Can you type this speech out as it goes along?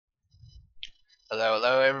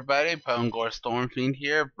Hello everybody. PwngoreStormfiend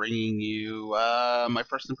here, bringing you my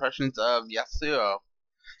first impressions of Yasuo.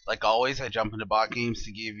 Like always, I jump into bot games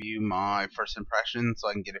to give you my first impressions so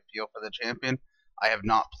I can get a feel for the champion. I have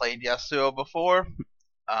not played Yasuo before.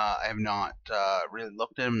 I have not really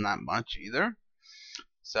looked at him that much either.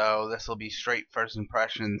 So this will be straight first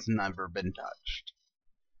impressions, never been touched.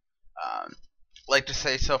 Like to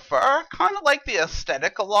say so far, kind of like the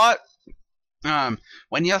aesthetic a lot.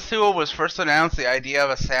 When Yasuo was first announced, the idea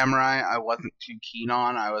of a samurai I wasn't too keen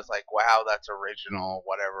on. I was like, wow, that's original,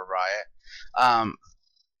 whatever, Riot.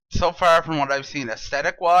 So far from what I've seen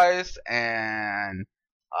aesthetic-wise, and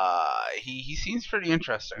he seems pretty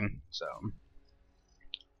interesting. So,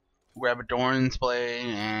 grab a Doran's Blade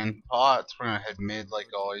and pots. We're gonna head mid like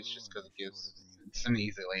always, just because it's an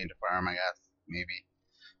easy lane to farm, I guess. Maybe.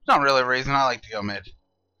 It's not really a reason I like to go mid.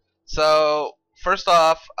 So, first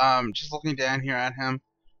off, just looking down here at him,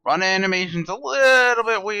 run animation's a little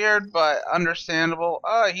bit weird, but understandable.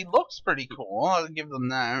 He looks pretty cool, I'll give them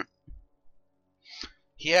that.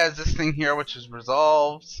 He has this thing here which is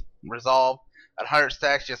resolve. At 100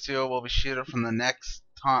 stacks, Yasuo will be shielded from the next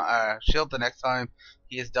time, shield the next time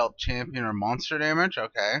he is dealt champion or monster damage.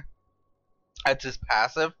 Okay. That's his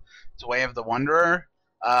passive. It's Way of the Wanderer.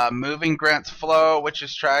 Moving grants flow, which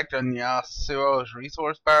is tracked on Yasuo's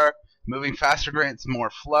resource bar. Moving faster grants more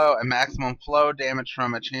flow, and maximum flow damage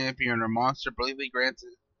from a champion or monster briefly grants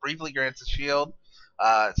a shield.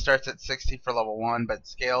 It starts at 60 for level 1, but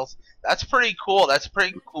scales. That's pretty cool. That's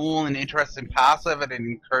pretty cool and interesting passive, and it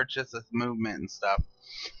encourages his movement and stuff.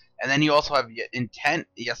 And then you also have Intent.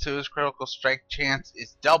 Yasuo's critical strike chance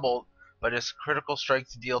is doubled, but his critical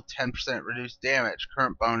strikes deal 10% reduced damage.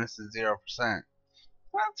 Current bonus is 0%.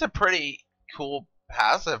 That's a pretty cool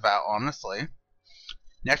passive out, honestly.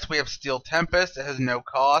 Next we have Steel Tempest. It has no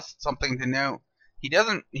cost. Something to note. He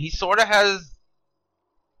doesn't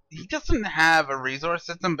have a resource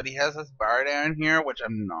system, but he has this bar down here, which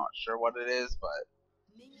I'm not sure what it is, but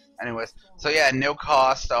anyways. So yeah, no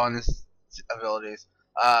cost on his abilities.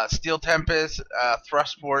 Steel Tempest,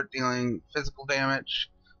 Thrust Sport, dealing physical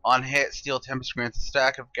damage. On hit, Steel Tempest grants a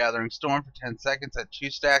stack of Gathering Storm for 10 seconds. At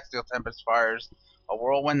 2 stacks, Steel Tempest fires a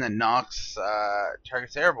whirlwind that knocks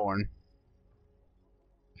targets airborne.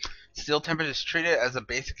 Steel Tempest is treated as a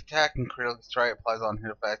basic attack, and critical strike applies on hit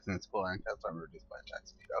effects, and its cooldown cast time reduced by attack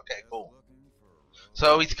speed. Okay, cool.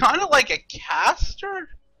 So he's kind of like a caster?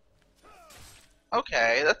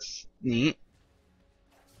 Okay, that's neat.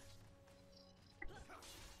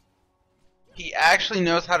 He actually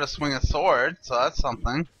knows how to swing a sword, so that's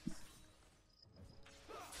something.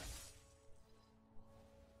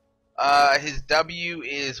 His W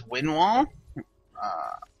is Wind Wall.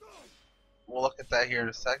 We'll look at that here in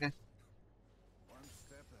a second.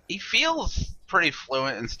 He feels pretty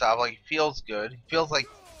fluent and stuff. Like, he feels good. He feels like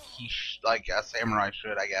like a samurai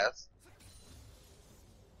should, I guess.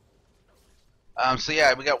 So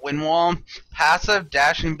yeah, we got Wind Wall. Passive,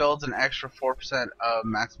 dashing builds an extra 4% of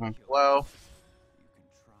maximum flow.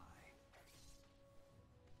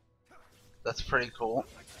 That's pretty cool.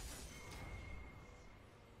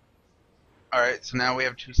 Alright, so now we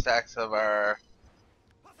have 2 stacks of our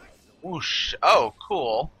whoosh. Oh,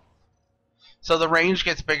 cool. So the range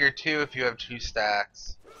gets bigger too if you have 2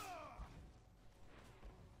 stacks.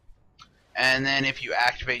 And then if you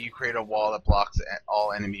activate, you create a wall that blocks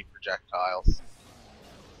all enemy projectiles.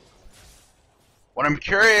 What I'm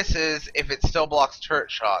curious is if it still blocks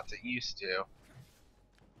turret shots. It used to.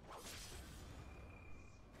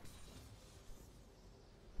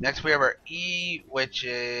 Next we have our E, which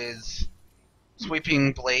is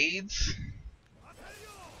Sweeping Blades.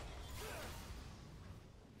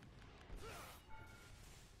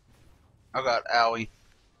 Oh god, owie.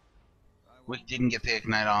 We didn't get the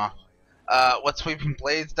ignite off. What Sweeping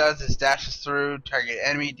Blades does is dashes through target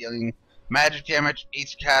enemy, dealing magic damage.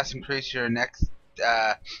 Each cast increases your next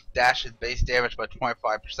dash's base damage by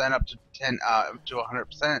 25% up to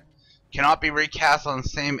 100%. Cannot be recast on the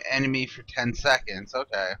same enemy for 10 seconds.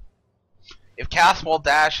 Okay. If cast while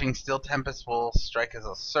dashing, Steel Tempest will strike as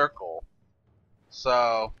a circle.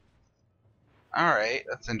 So, alright,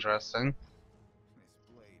 that's interesting.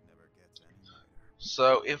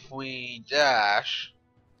 So if we dash,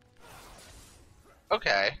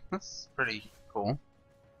 okay, that's pretty cool.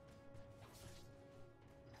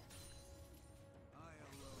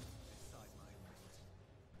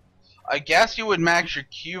 I guess you would max your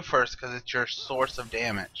Q first because it's your source of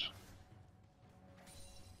damage.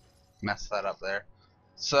 Mess that up there.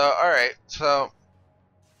 So, alright, so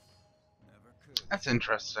that's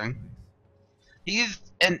interesting. He's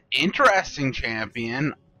an interesting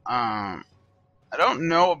champion. I don't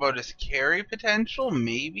know about his carry potential,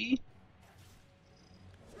 maybe?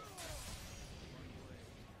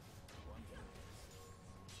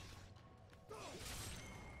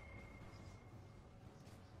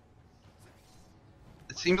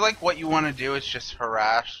 It seems like what you want to do is just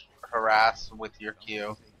harass with your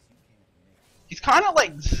Q. He's kind of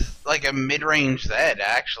like a mid-range Zed,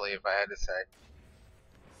 actually, if I had to say.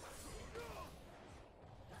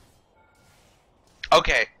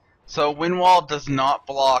 Okay, so Windwall does not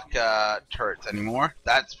block turrets anymore.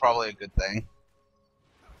 That's probably a good thing.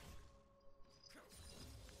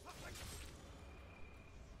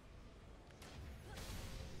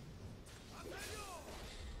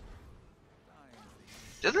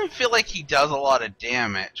 Doesn't feel like he does a lot of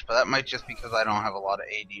damage, but that might just be because I don't have a lot of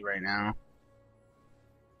AD right now.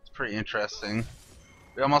 It's pretty interesting.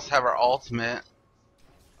 We almost have our ultimate.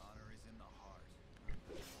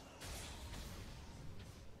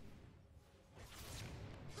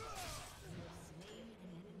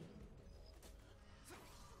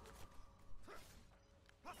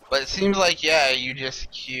 But it seems like, yeah, you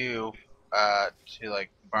just Q to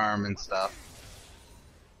like farm and stuff.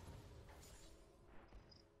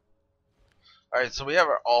 Alright, so we have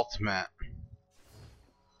our ultimate.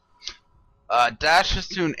 Dashes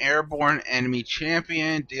to an airborne enemy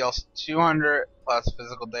champion, deals 200 plus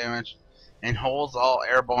physical damage, and holds all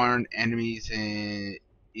airborne enemies in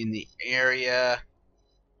the air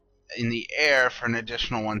for an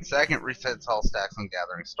additional 1 second, resets all stacks on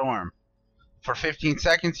Gathering Storm. For 15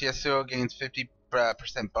 seconds, Yasuo gains 50%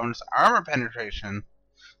 bonus armor penetration.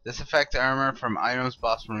 This affects armor from items,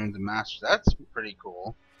 boss runes, and masters. That's pretty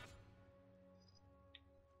cool.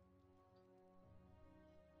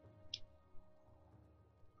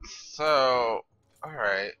 So,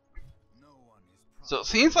 alright. So it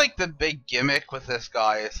seems like the big gimmick with this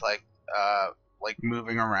guy is like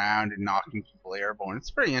moving around and knocking people airborne.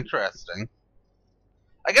 It's pretty interesting.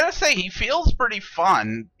 I gotta say, he feels pretty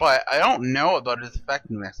fun, but I don't know about his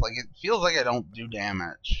effectiveness. Like, it feels like I don't do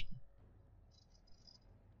damage.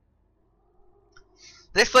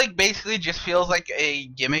 This, like, basically just feels like a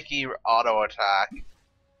gimmicky auto attack.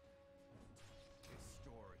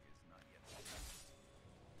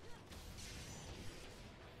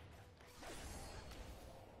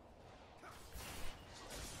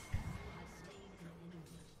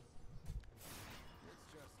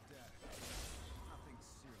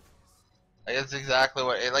 That's exactly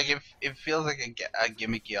what it, like. It feels like a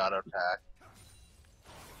gimmicky auto attack.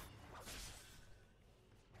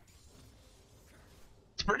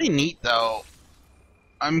 It's pretty neat though.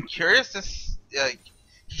 I'm curious to like.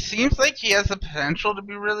 He seems like he has the potential to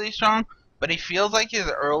be really strong, but he feels like his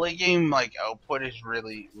early game like output is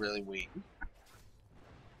really weak.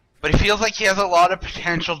 But he feels like he has a lot of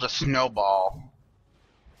potential to snowball.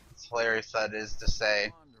 As hilarious that is to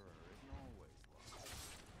say.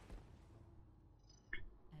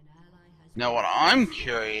 Now what I'm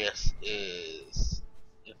curious is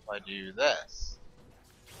if I do this.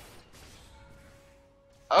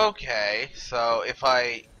 Okay, so if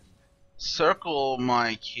I circle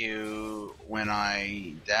my Q when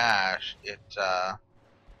I dash, it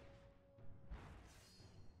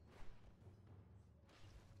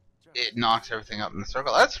knocks everything up in the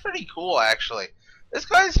circle. That's pretty cool, actually. This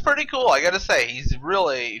guy's pretty cool, I gotta say.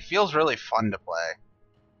 He feels really fun to play.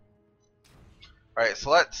 Alright, so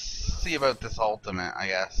let's see about this ultimate, I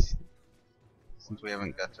guess. Since we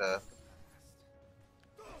haven't got to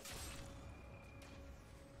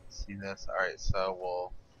see this. Alright, so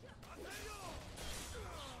we'll...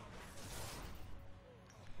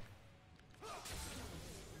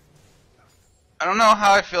 I don't know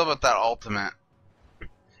how I feel about that ultimate.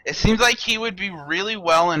 It seems like he would be really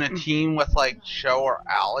well in a team with like Show or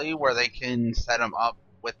Ally, where they can set him up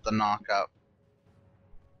with the knockup.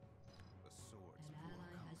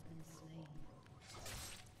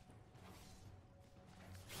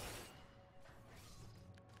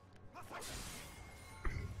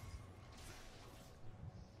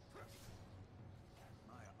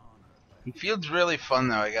 He feels really fun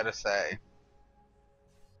though, I gotta say.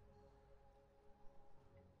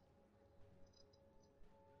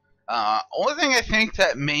 Only thing I think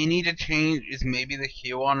that may need to change is maybe the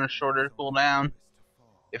Q on a shorter cooldown.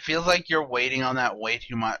 It feels like you're waiting on that way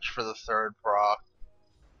too much for the third proc.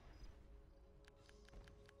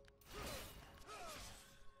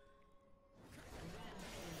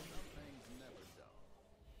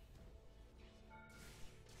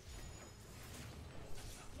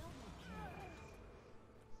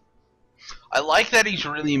 I like that he's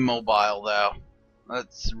really mobile though.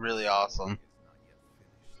 That's really awesome.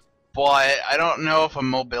 But I don't know if a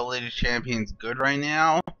mobility champion's good right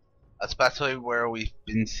now. especially where we've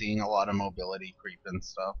been seeing a lot of mobility creep and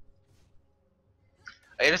stuff.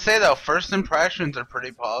 I gotta say though, first impressions are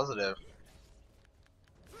pretty positive.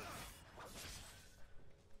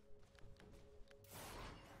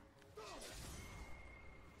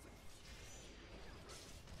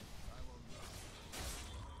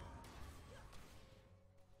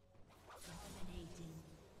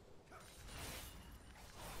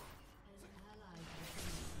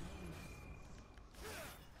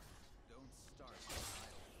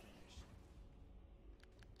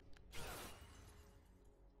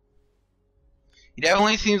 He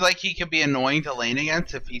definitely seems like he could be annoying to lane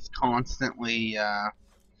against if he's constantly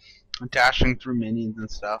dashing through minions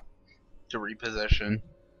and stuff to reposition.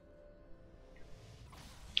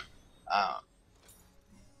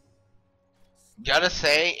 Gotta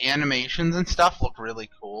say, animations and stuff look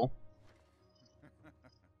really cool.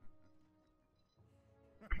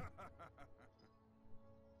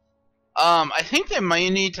 I think they might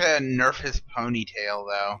need to nerf his ponytail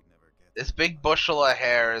though. This big bushel of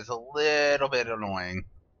hair is a little bit annoying.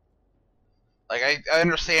 Like, I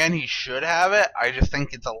understand he should have it, I just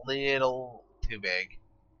think it's a little too big.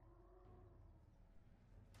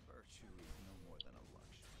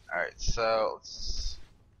 Alright, so let's...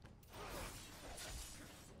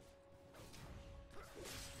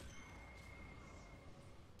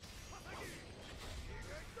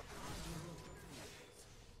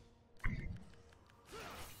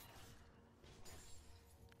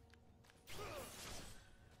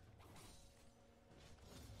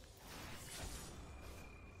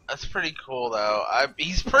 That's pretty cool, though.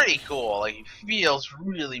 He's pretty cool. Like, he feels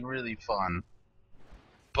really, really fun.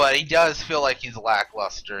 But he does feel like he's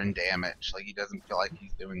lackluster in damage. Like, he doesn't feel like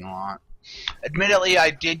he's doing a lot. Admittedly, I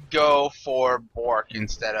did go for Bork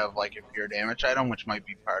instead of, like, a pure damage item, which might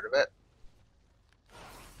be part of it.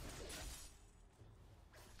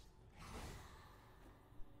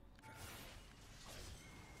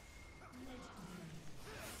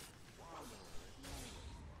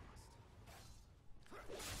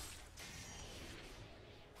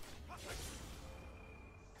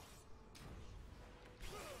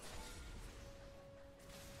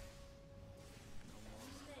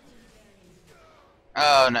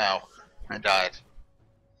 Oh no, I died.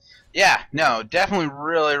 Yeah, no, definitely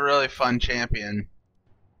really, really fun champion.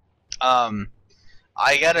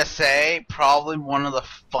 I gotta say, probably one of the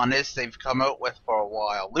funnest they've come out with for a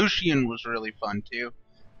while. Lucian was really fun too.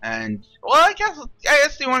 And, well, I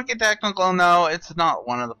guess you want to get technical, no, it's not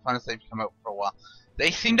one of the funnest they've come out for a while. They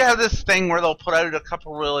seem to have this thing where they'll put out a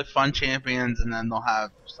couple really fun champions and then they'll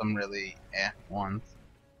have some really ones.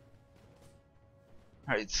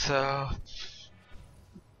 Alright, so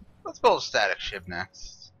let's build a static ship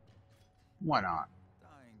next. Why not?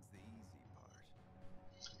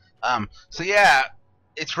 So yeah,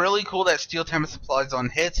 it's really cool that Steel Tempest applies on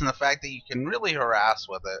hits, and the fact that you can really harass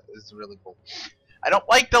with it is really cool. I don't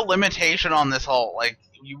like the limitation on this ult. Like,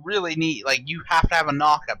 you really need, like, you have to have a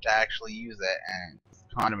knock-up to actually use it, and it's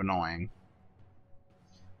kind of annoying.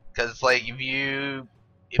 Because, like, if you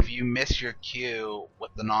miss your Q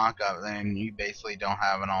with the knock-up, then you basically don't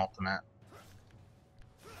have an ultimate.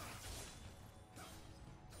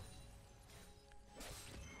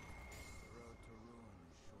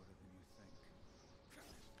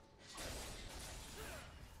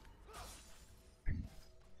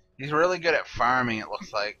 He's really good at farming, it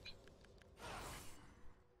looks like.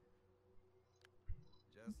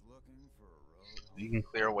 You can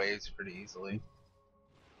clear waves pretty easily.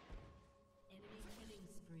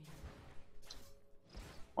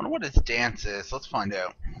 Wonder what his dance is. Let's find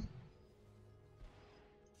out.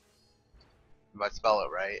 If I spell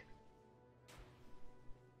it right.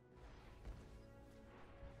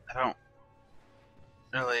 I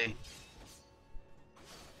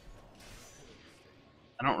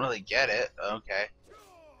don't really get it. Okay.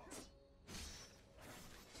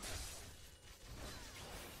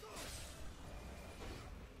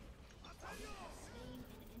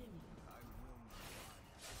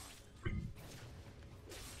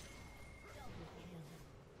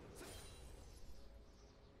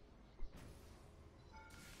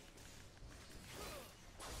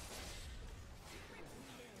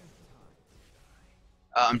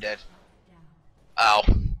 Oh, I'm dead. Ow.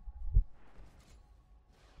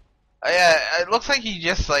 Oh, yeah, it looks like he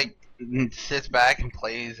just, like, sits back and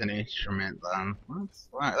plays an instrument, then.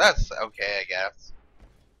 That's okay, I guess.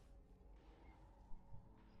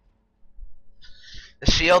 The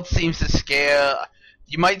shield seems to scale.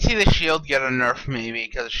 You might see the shield get a nerf, maybe,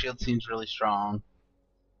 because the shield seems really strong.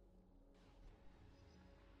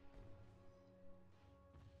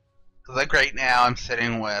 Because, like, right now, I'm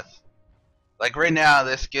sitting with Like right now,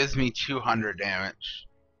 this gives me 200 damage.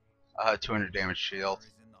 200 damage shield.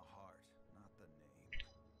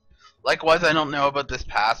 Likewise, I don't know about this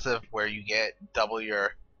passive where you get double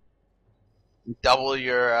your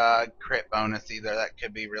crit bonus either. That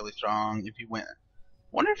could be really strong if you went.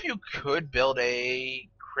 Wonder if you could build a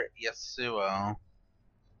crit Yasuo.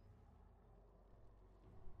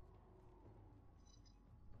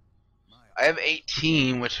 I have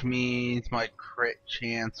 18, which means my crit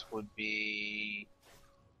chance would be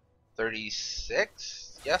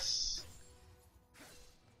 36. Yes,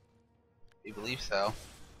 I believe so.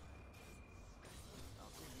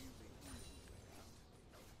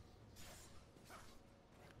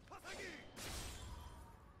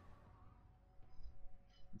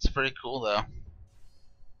 It's pretty cool though.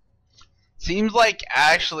 Seems like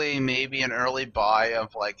actually maybe an early buy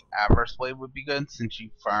of like Adverse Blade would be good since you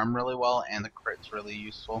farm really well and the crit's really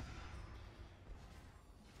useful.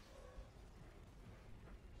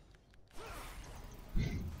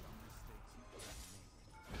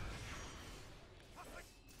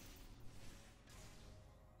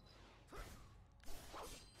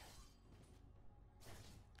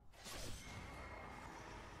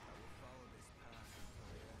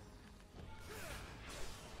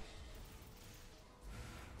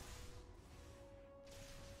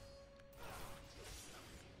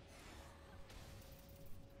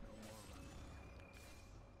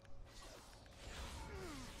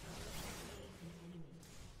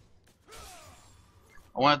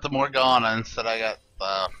 I wanted the Morgana, instead I got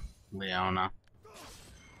the Leona.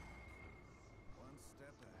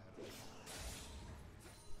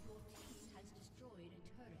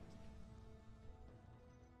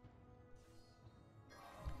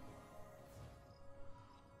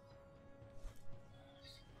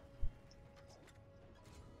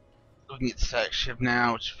 We can get stack ship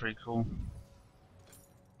now, which is pretty cool.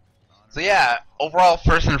 So yeah, overall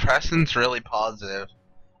first impressions really positive.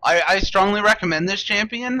 I strongly recommend this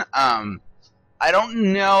champion. I don't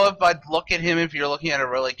know if I'd look at him if you're looking at a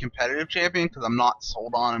really competitive champion, because I'm not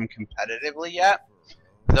sold on him competitively yet.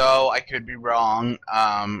 Though I could be wrong.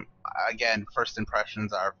 Again, first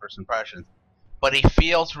impressions are first impressions. But he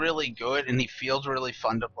feels really good, and he feels really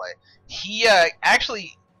fun to play. He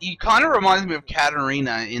actually, he kind of reminds me of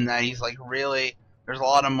Katarina in that he's like really, there's a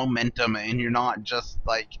lot of momentum, and you're not just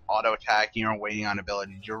like auto attacking or waiting on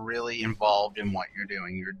abilities. You're really involved in what you're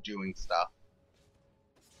doing. You're doing stuff.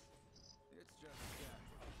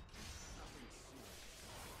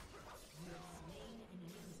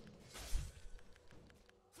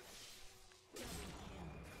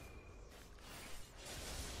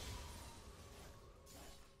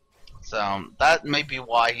 So that may be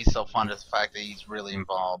why he's so fun, is the fact that he's really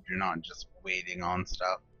involved. You're not just waiting on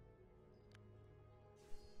stuff.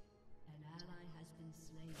 An ally has been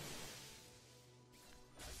slain.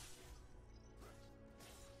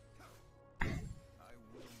 I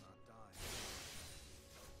will not die.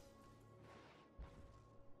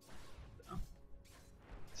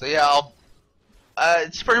 So yeah,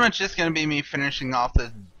 it's pretty much just gonna be me finishing off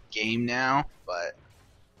this game now, but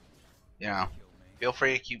you know, feel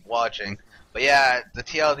free to keep watching. But yeah, the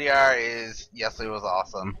TLDR is Yasuo was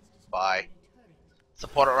awesome. Bye.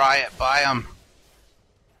 Support a Riot. Buy 'em.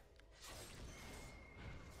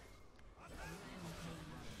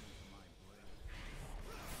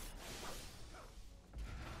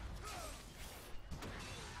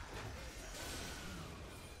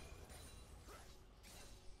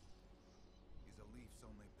 Is a leaf's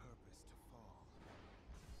only purpose to fall.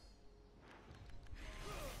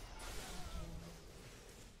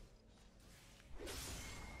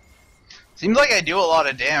 Seems like I do a lot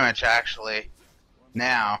of damage actually.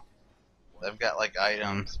 Now I've got like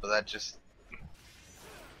items, but that just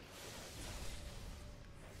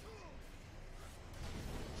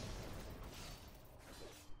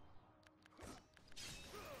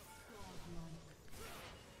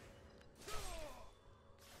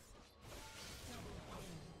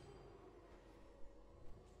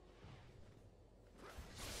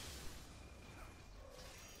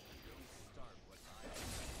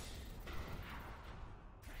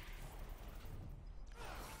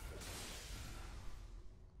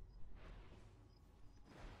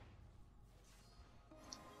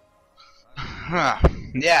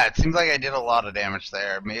yeah, it seems like I did a lot of damage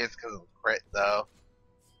there. Maybe it's because of crit though.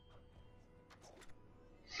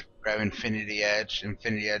 Grab Infinity Edge.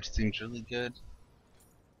 Infinity Edge seems really good.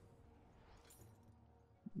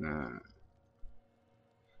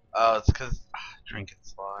 Oh, it's because trinket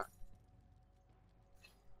slot.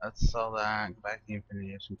 Let's sell that. Go back to the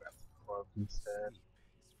Infinity Edge and grab the cloak instead.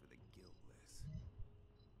 For the guiltless.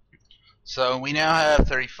 So we now have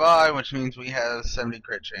 35, which means we have 70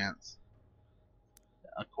 crit chance.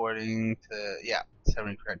 According to, yeah,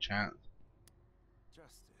 70 crit chance.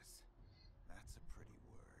 Justice. That's a pretty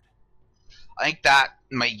word. I think that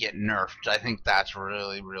might get nerfed. I think that's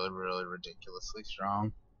really, really, really ridiculously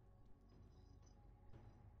strong.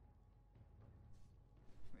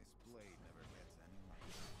 This blade never gets any money.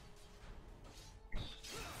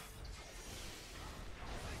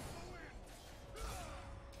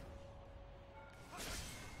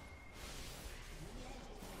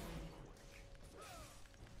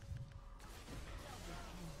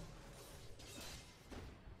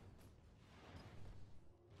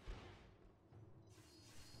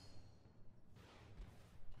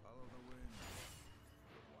 Follow the wind.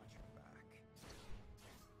 Watch your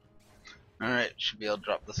back. Alright, should be able to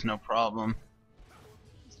drop this no problem.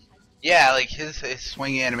 Yeah, like his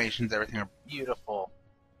swing animations, everything are beautiful.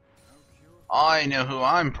 No cure. I know who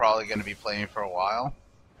I'm probably going to be playing for a while.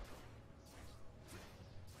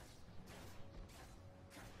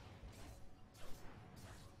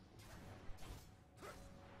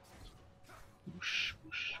 Whoosh,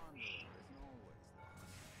 whoosh.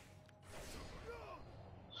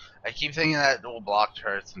 I keep thinking that will block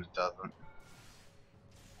turrets and it doesn't.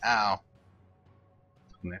 Ow.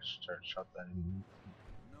 Next turret shot that in.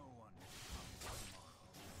 No one will come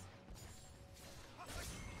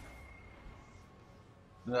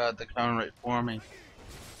tomorrow. They're coming right for me.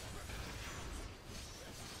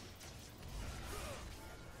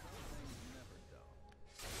 Never dull.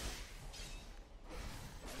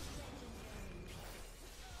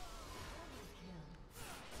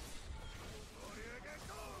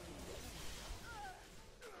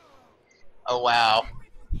 Oh wow.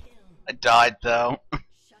 I died though.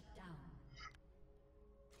 Shut down.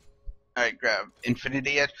 Alright, grab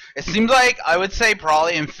Infinity Edge. It seems like I would say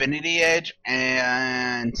probably Infinity Edge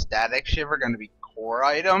and Static Shiv are going to be core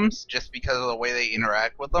items just because of the way they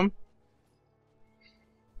interact with them.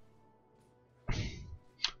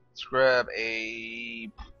 Let's grab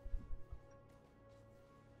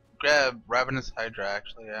Ravenous Hydra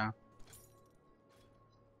actually, yeah.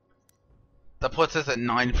 That puts us at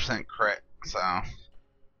 90% crit, so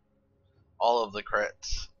all of the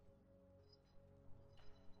crits.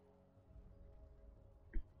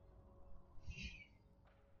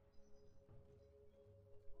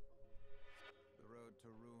 The road to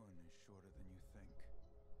ruin is shorter than you think.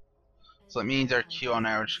 So that means our Q on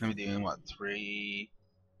average is going to be doing what, 3,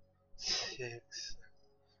 6,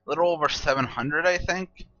 a little over 700 I think.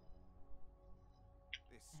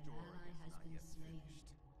 This An story ally is has not been yet slain.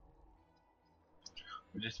 finished.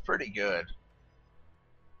 Which is pretty good.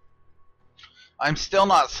 I'm still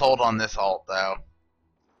not sold on this ult though.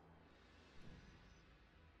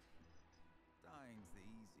 Dying's the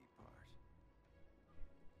easy part.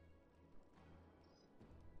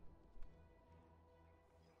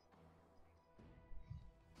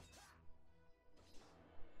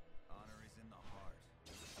 Honor is in the heart.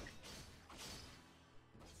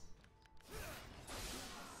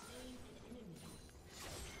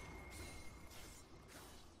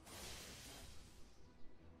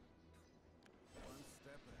 One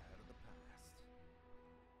step ahead of the past.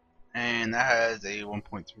 And that has a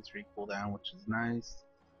 1.33 cooldown, which is nice.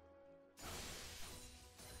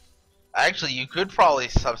 Actually, you could probably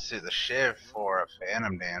substitute the Shiv for a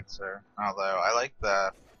Phantom Dancer. Although, I like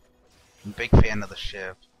the... I'm a big fan of the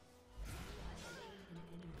Shiv.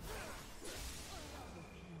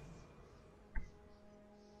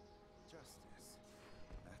 Justice.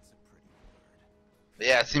 That's a pretty word. But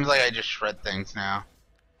yeah, it seems like I just shred things now.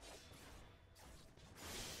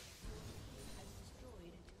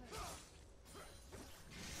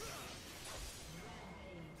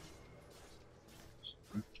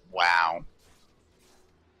 Wow.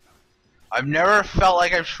 I've never felt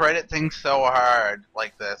like I've shredded things so hard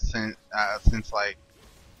like this since like,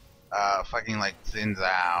 fucking like Xin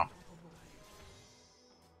Zhao.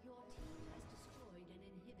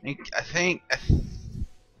 I think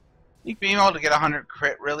being able to get 100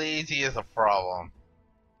 crit really easy is a problem.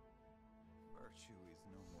 Virtue is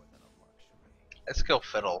no more than a luxury. Let's go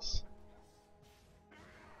fiddles.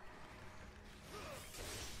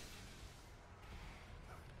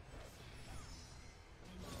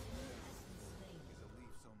 Is a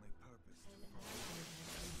leaf's only purpose to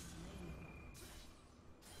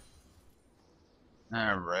fall.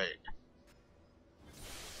 Alright.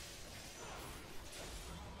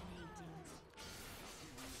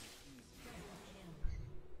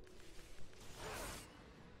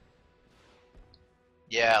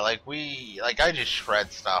 Yeah, like I just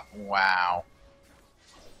shred stuff. Wow.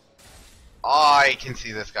 I can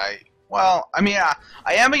see this guy. Well, I mean,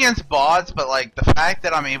 I am against bots, but like the fact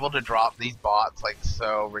that I'm able to drop these bots like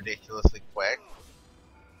so ridiculously quick,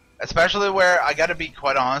 especially where I gotta be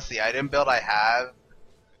quite honest, the item build I have,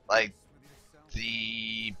 like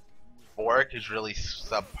the fork is really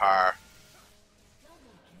subpar.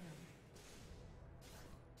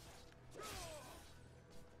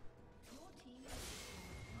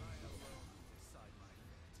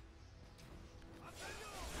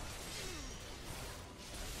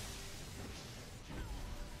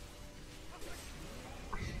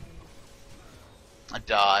 I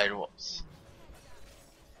died. Whoops.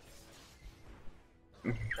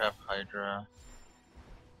 Trap Hydra.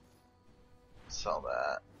 Sell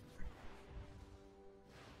that.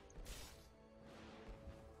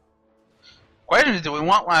 Question is, do we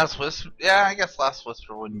want Last Whisper? Yeah, I guess Last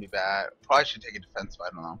Whisper wouldn't be bad. Probably should take a defense, but I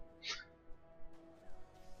don't know.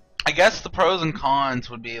 I guess the pros and cons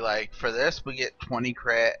would be like, for this we get 20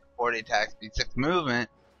 crit, 40 attack speed, 6 movement,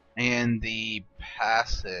 and the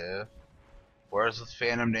passive. Whereas with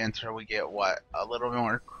Phantom Dancer we get what? A little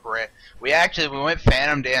more crit. We went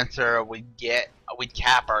Phantom Dancer, we'd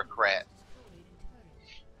cap our crit.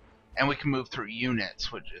 And we can move through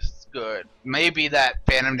units, which is good. Maybe that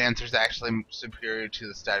Phantom Dancer is actually superior to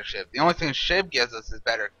the static Shiv. The only thing Shiv gives us is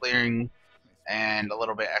better clearing and a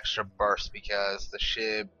little bit extra burst, because the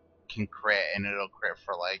Shiv can crit and it'll crit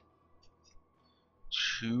for like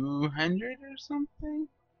 200 or something.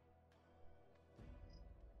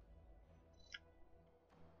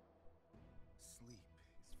 Sleep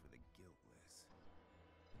is for the guiltless.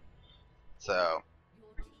 So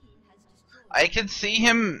I could see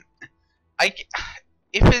him.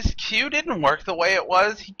 If his Q didn't work the way it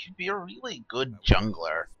was, he could be a really good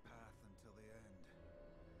jungler.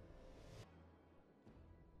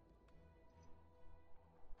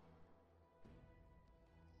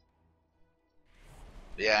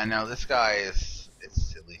 Yeah, no, this guy is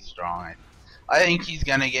silly strong. I think he's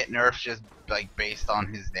gonna get nerfed just like based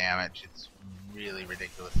on his damage. It's really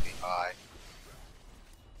ridiculously high.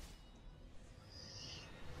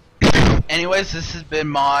 Anyways, this has been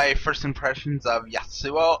my first impressions of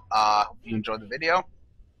Yasuo. Hope you enjoyed the video,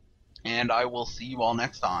 and I will see you all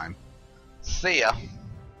next time. See ya.